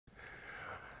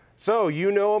So,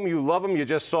 you know him, you love him, you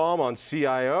just saw him on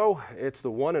CIO. It's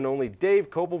the one and only Dave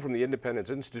Kopel from the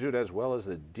Independence Institute, as well as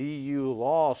the DU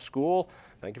Law School.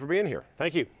 Thank you for being here.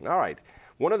 Thank you. All right.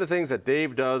 One of the things that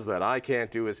Dave does that I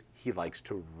can't do is he likes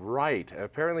to write.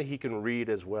 Apparently he can read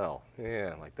as well.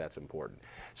 Yeah, like that's important.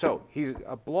 So he's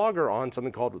a blogger on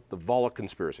something called the Volokh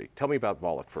Conspiracy. Tell me about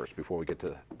Volokh first before we get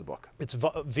to the book. It's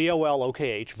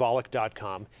V-O-L-O-K-H,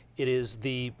 Volokh.com. It is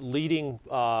the leading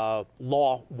law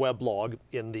weblog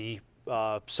in the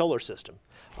solar system.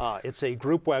 It's a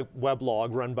group weblog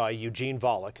run by Eugene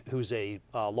Volokh, who's a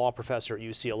law professor at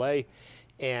UCLA.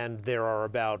 And there are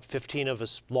about 15 of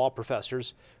us law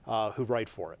professors who write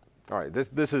for it. All right,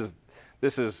 this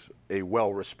is a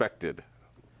well-respected,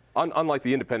 unlike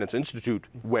the Independence Institute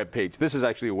webpage, this is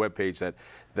actually a webpage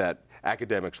that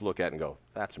academics look at and go,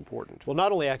 that's important. Well,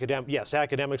 not only yes,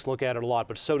 academics look at it a lot,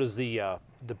 but so does the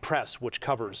press, which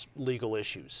covers legal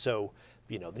issues. So,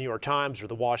 you know, the New York Times or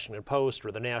the Washington Post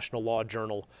or the National Law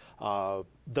Journal,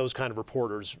 those kind of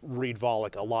reporters read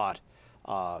Volokh a lot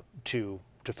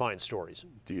to find stories.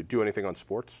 Do you do anything on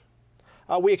sports?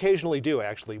 We occasionally do,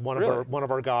 actually. Really? One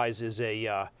of our guys is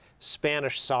a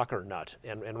Spanish soccer nut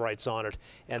and writes on it.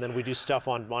 And then we do stuff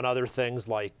on other things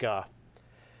like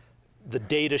the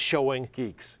data showing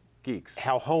Geeks.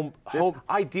 how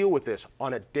I deal with this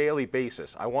on a daily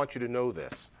basis. I want you to know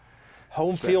this.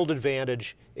 Home field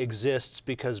advantage exists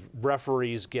because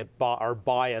referees are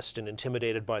biased and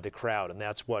intimidated by the crowd, and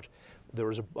that's what there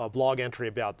was a blog entry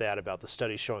about that, about the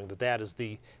study showing that is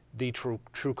the true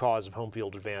cause of home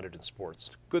field advantage in sports.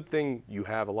 It's a good thing you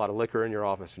have a lot of liquor in your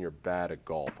office and you're bad at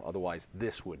golf. Otherwise,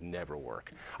 this would never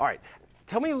work. All right,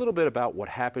 tell me a little bit about what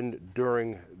happened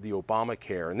during the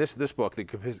Obamacare, and this book,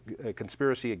 The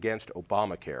Conspiracy Against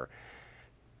Obamacare.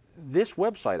 This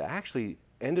website actually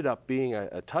ended up being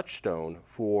a touchstone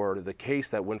for the case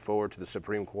that went forward to the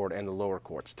Supreme Court and the lower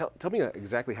courts. Tell me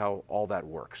exactly how all that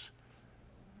works.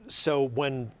 So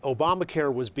when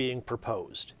Obamacare was being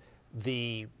proposed,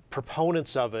 the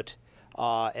proponents of it,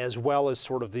 as well as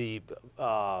sort of the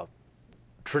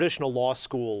traditional law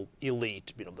school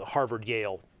elite, you know, the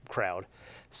Harvard-Yale crowd,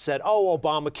 said, oh,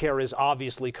 Obamacare is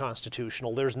obviously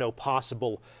constitutional. There's no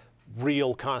possible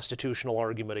real constitutional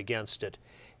argument against it.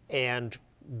 And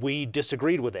we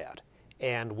disagreed with that.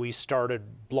 And we started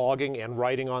blogging and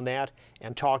writing on that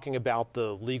and talking about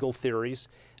the legal theories.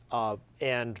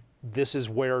 And this is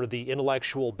where the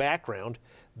intellectual background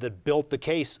that built the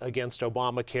case against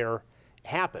Obamacare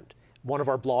happened. One of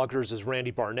our bloggers is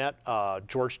Randy Barnett,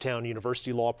 Georgetown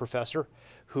University law professor,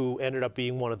 who ended up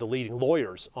being one of the leading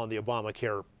lawyers on the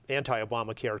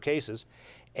anti-Obamacare cases.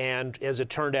 And as it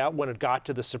turned out, when it got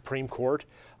to the Supreme Court,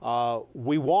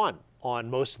 we won on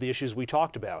most of the issues we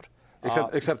talked about.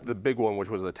 Except the big one, which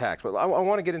was the tax. But I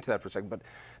want to get into that for a second. But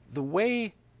the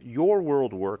way your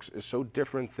world works is so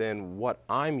different than what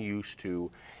I'm used to.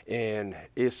 And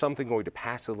is something going to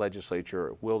pass the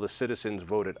legislature? Will the citizens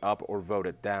vote it up or vote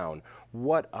it down?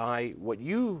 What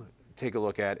you take a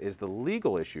look at is the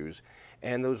legal issues,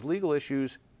 and those legal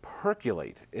issues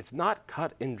percolate. It's not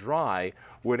cut and dry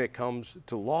when it comes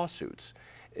to lawsuits.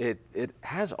 It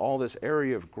has all this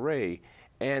area of gray.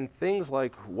 And things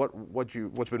like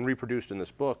what's been reproduced in this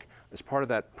book is part of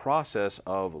that process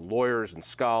of lawyers and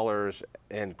scholars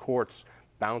and courts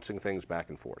bouncing things back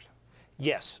and forth.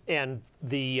 Yes, and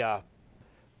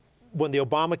when the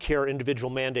Obamacare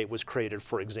individual mandate was created,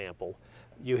 for example,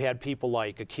 you had people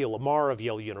like Akhil Amar of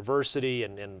Yale University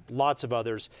and lots of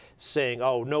others saying,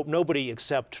 oh, nobody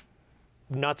except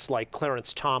nuts like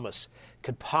Clarence Thomas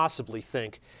could possibly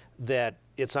think that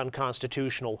it's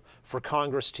unconstitutional for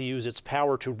Congress to use its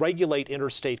power to regulate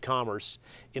interstate commerce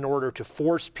in order to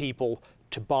force people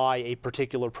to buy a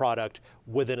particular product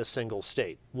within a single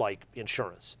state, like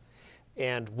insurance.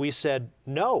 And we said,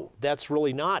 no, that's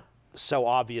really not so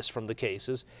obvious from the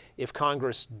cases. If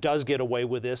Congress does get away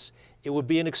with this, it would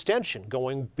be an extension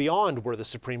going beyond where the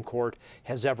Supreme Court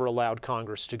has ever allowed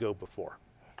Congress to go before.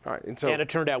 All right, and it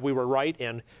turned out we were right,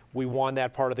 and we won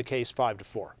that part of the case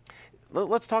 5-4.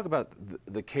 Let's talk about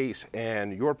the case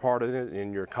and your part in it,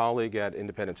 and your colleague at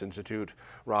Independence Institute,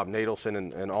 Rob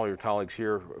Nadelson, and all your colleagues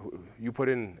here. You put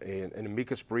in an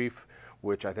amicus brief,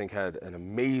 which I think had an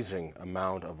amazing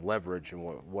amount of leverage in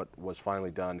what was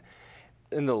finally done.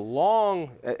 In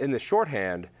the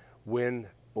shorthand, when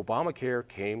Obamacare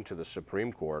came to the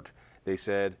Supreme Court, they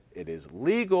said it is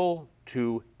legal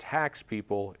to tax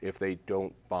people if they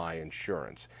don't buy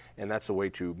insurance. And that's a way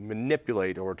to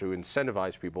manipulate or to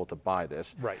incentivize people to buy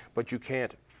this. Right. But you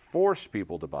can't force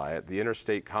people to buy it. The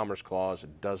Interstate Commerce Clause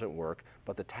doesn't work,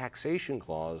 but the taxation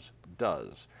clause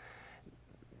does.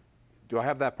 Do I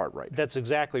have that part right? That's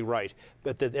exactly right.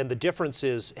 But the difference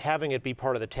is having it be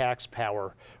part of the tax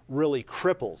power really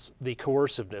cripples the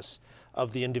coerciveness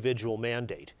of the individual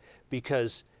mandate,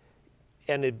 because,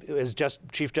 and as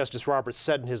Chief Justice Roberts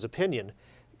said in his opinion,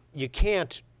 you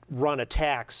can't run a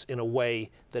tax in a way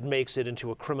that makes it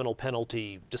into a criminal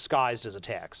penalty disguised as a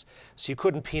tax. So you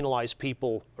couldn't penalize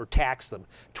people or tax them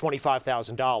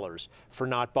 $25,000 for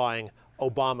not buying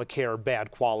Obamacare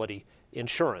bad quality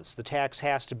insurance. The tax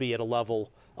has to be at a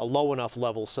low enough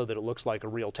level so that it looks like a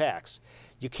real tax.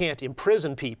 You can't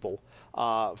imprison people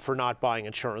for not buying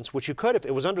insurance, which you could if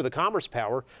it was under the commerce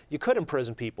power. You could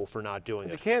imprison people for not doing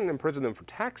it. You can imprison them for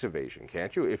tax evasion,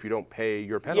 can't you, if you don't pay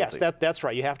your penalty? Yes, that's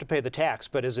right. You have to pay the tax.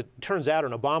 But as it turns out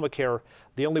in Obamacare,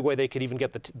 the only way they could even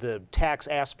get the tax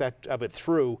aspect of it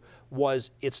through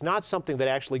was it's not something that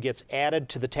actually gets added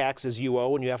to the taxes you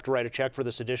owe and you have to write a check for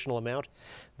this additional amount.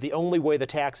 The only way the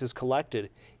tax is collected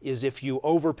is if you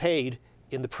overpaid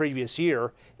in the previous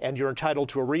year and you're entitled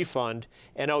to a refund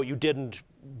and, oh, you didn't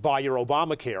buy your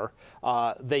Obamacare,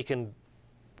 they can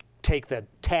take the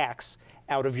tax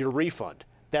out of your refund.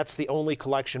 That's the only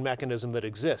collection mechanism that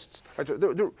exists. Right,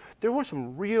 so there were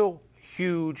some real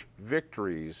huge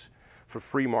victories for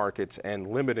free markets and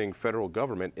limiting federal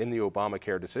government in the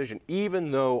Obamacare decision, even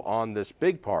though on this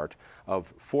big part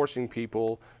of forcing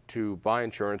people to buy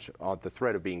insurance on the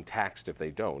threat of being taxed if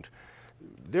they don't,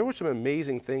 there were some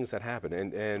amazing things that happened,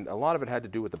 and a lot of it had to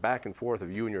do with the back and forth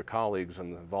of you and your colleagues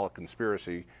on the Volokh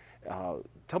Conspiracy.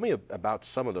 Tell me about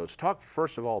some of those. Talk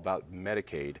first of all about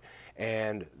Medicaid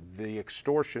and the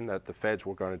extortion that the feds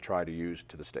were going to try to use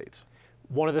to the states.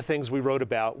 One of the things we wrote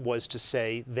about was to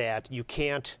say that you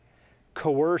can't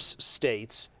coerce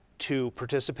states to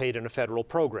participate in a federal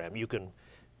program. You can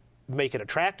make it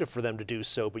attractive for them to do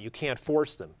so, but you can't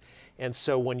force them. And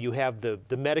so when you have the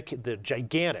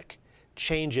gigantic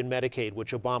change in Medicaid,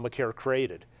 which Obamacare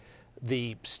created,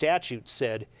 the statute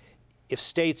said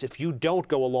if you don't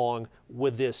go along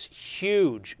with this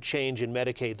huge change in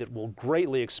Medicaid that will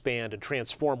greatly expand and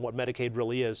transform what Medicaid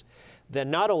really is, then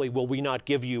not only will we not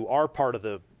give you our part of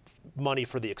the money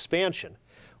for the expansion,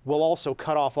 we'll also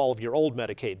cut off all of your old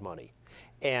Medicaid money.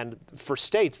 And for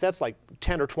states, that's like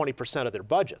 10 or 20% of their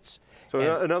budgets. So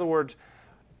in other words,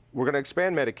 we're going to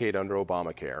expand Medicaid under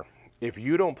Obamacare. If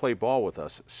you don't play ball with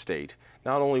us, state,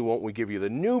 not only won't we give you the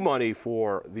new money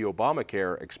for the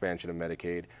Obamacare expansion of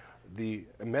Medicaid, the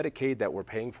Medicaid that we're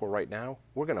paying for right now,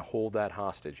 we're going to hold that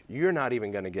hostage. You're not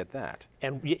even going to get that.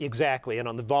 And exactly. And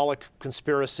on the Volokh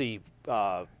Conspiracy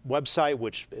website,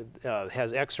 which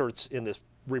has excerpts in this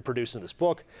reproduced in this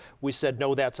book, we said,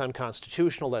 no, that's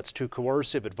unconstitutional, that's too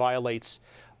coercive, it violates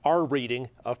our reading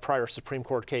of prior Supreme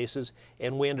Court cases,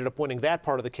 and we ended up winning that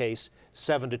part of the case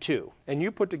 7-2. And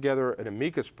you put together an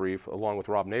amicus brief along with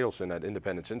Rob Nadelson at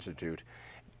Independence Institute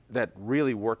that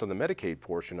really worked on the Medicaid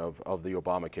portion of the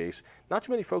Obama case. Not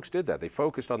too many folks did that. They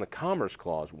focused on the Commerce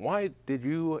Clause. Why did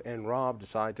you and Rob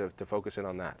decide to focus in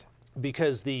on that?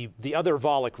 Because the other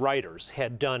Volokh writers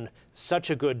had done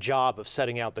such a good job of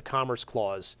setting out the Commerce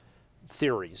Clause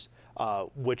theories,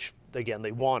 which, again,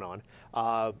 they won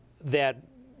on, that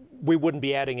we wouldn't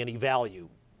be adding any value.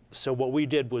 So what we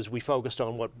did was we focused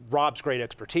on what Rob's great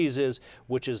expertise is,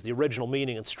 which is the original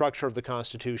meaning and structure of the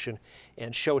Constitution,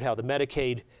 and showed how the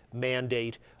Medicaid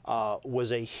mandate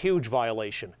was a huge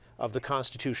violation of the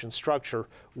Constitution's structure,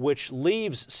 which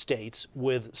leaves states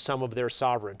with some of their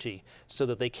sovereignty so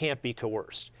that they can't be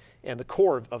coerced. And the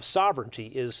core of sovereignty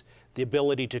is the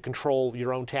ability to control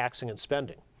your own taxing and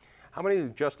spending. How many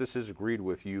justices agreed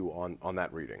with you on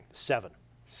that reading? 7.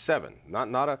 7,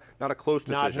 not a close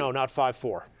decision. No, not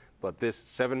 5-4. But this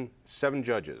seven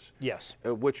judges. Yes.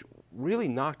 Which really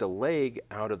knocked a leg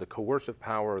out of the coercive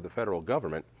power of the federal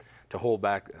government to hold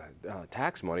back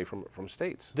tax money from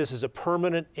states. This is a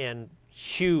permanent and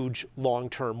huge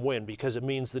long-term win because it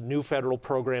means that new federal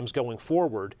programs going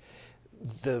forward,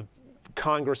 the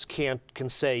Congress can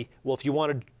say, well, if you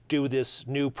want to do this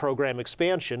new program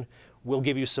expansion, we'll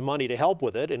give you some money to help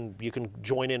with it, and you can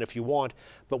join in if you want,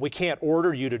 but we can't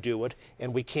order you to do it,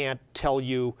 and we can't tell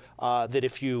you that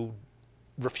if you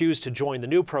refuse to join the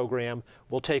new program,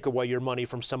 we'll take away your money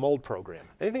from some old program.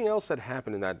 Anything else that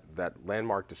happened in that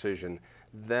landmark decision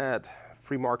that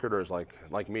free marketers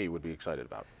like me would be excited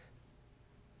about?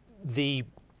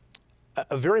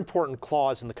 A very important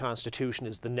clause in the Constitution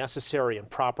is the necessary and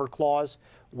proper clause,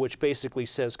 which basically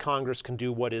says Congress can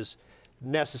do what is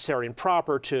necessary and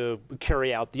proper to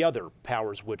carry out the other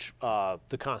powers which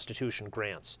the Constitution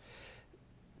grants.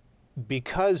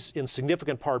 Because in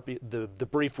significant part the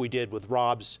brief we did with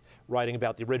Rob's writing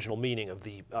about the original meaning of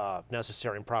the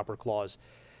necessary and proper clause,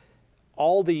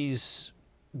 all these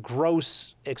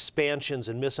gross expansions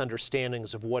and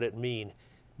misunderstandings of what it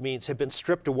means have been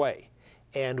stripped away.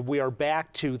 And we are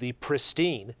back to the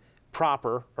pristine,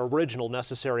 proper, original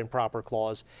necessary and proper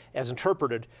clause as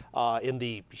interpreted in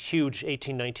the huge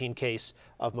 1819 case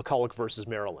of McCulloch versus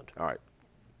Maryland. All right.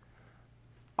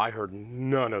 I heard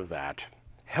none of that.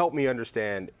 Help me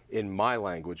understand in my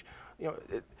language. You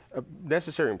know,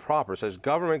 necessary and proper says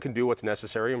government can do what's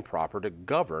necessary and proper to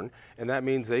govern, and that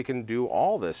means they can do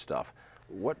all this stuff.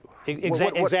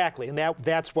 Exactly, and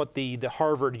that's what the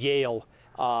Harvard-Yale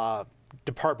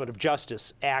Department of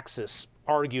Justice axis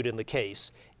argued in the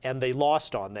case, and they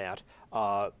lost on that.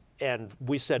 And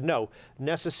we said no.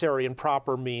 Necessary and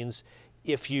proper means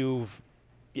if you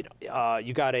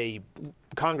got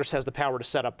Congress has the power to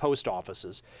set up post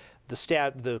offices.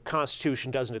 The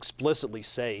Constitution doesn't explicitly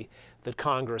say that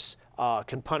Congress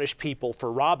can punish people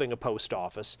for robbing a post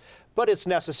office, but it's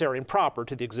necessary and proper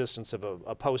to the existence of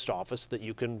a post office that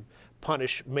you can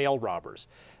punish mail robbers.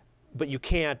 But you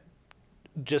can't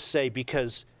just say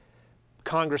because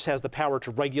Congress has the power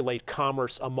to regulate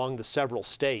commerce among the several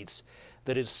states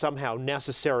that it's somehow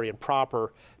necessary and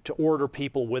proper to order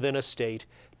people within a state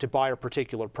to buy a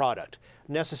particular product.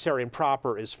 Necessary and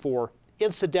proper is for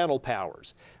incidental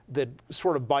powers that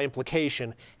sort of by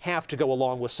implication have to go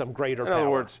along with some greater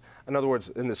power. In other words,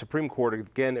 and the Supreme Court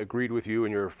again agreed with you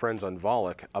and your friends on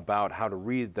Volokh about how to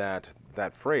read that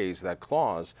phrase, that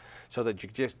clause, so that you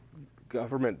just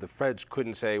government, the feds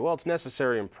couldn't say, well, it's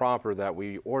necessary and proper that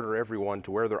we order everyone to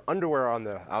wear their underwear on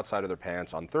the outside of their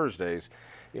pants on Thursdays.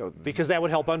 You know, because that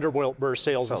would help underwear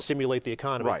sales and stimulate the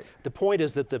economy. Right. The point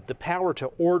is that the power to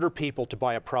order people to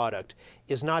buy a product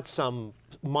is not some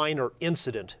minor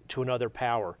incident to another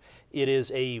power. It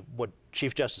is what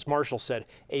Chief Justice Marshall said,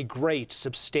 a great,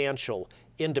 substantial,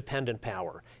 independent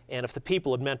power. And if the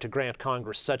people had meant to grant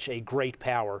Congress such a great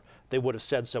power, they would have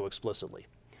said so explicitly.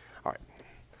 All right.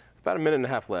 About a minute and a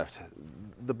half left.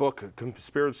 The book,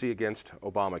 Conspiracy Against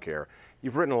Obamacare.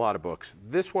 You've written a lot of books.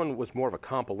 This one was more of a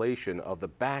compilation of the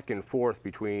back and forth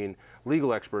between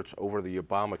legal experts over the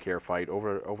Obamacare fight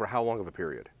over how long of a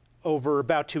period? Over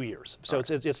about 2 years. So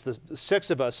it's the 6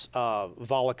 of us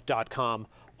Volokh.com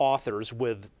authors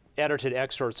with edited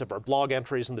excerpts of our blog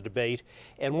entries in the debate.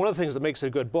 And one of the things that makes it a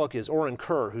good book is Oren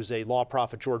Kerr, who's a law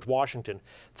prophet, George Washington,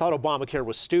 thought Obamacare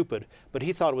was stupid, but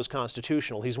he thought it was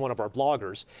constitutional. He's one of our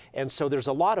bloggers. And so there's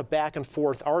a lot of back and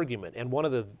forth argument. And one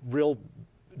of the real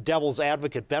devil's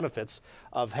advocate benefits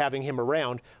of having him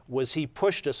around was he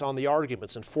pushed us on the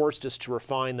arguments and forced us to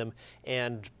refine them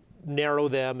and narrow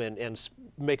them and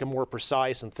make them more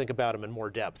precise and think about them in more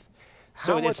depth.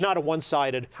 So it's not a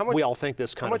one-sided, we all think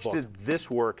this kind of book. How much did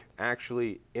this work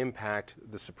actually impact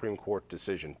the Supreme Court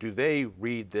decision? Do they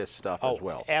read this stuff as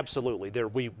well? Absolutely.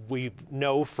 We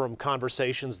know from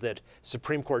conversations that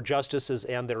Supreme Court justices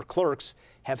and their clerks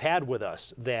have had with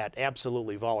us that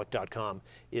absolutely Volokh.com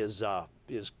is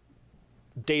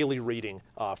daily reading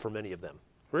for many of them.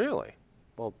 Really?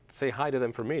 Well, say hi to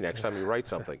them for me next time you write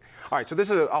something. All right, so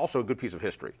this is also a good piece of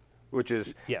history, which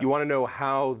is you want to know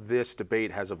how this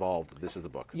debate has evolved. This is the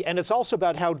book. Yeah, and it's also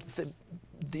about how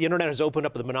the internet has opened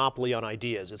up the monopoly on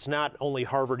ideas. It's not only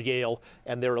Harvard, Yale,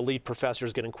 and their elite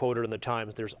professors getting quoted in the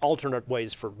Times. There's alternate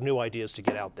ways for new ideas to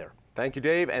get out there. Thank you,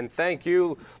 Dave, and thank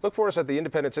you. Look for us at the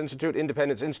Independence Institute,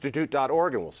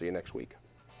 independenceinstitute.org, and we'll see you next week.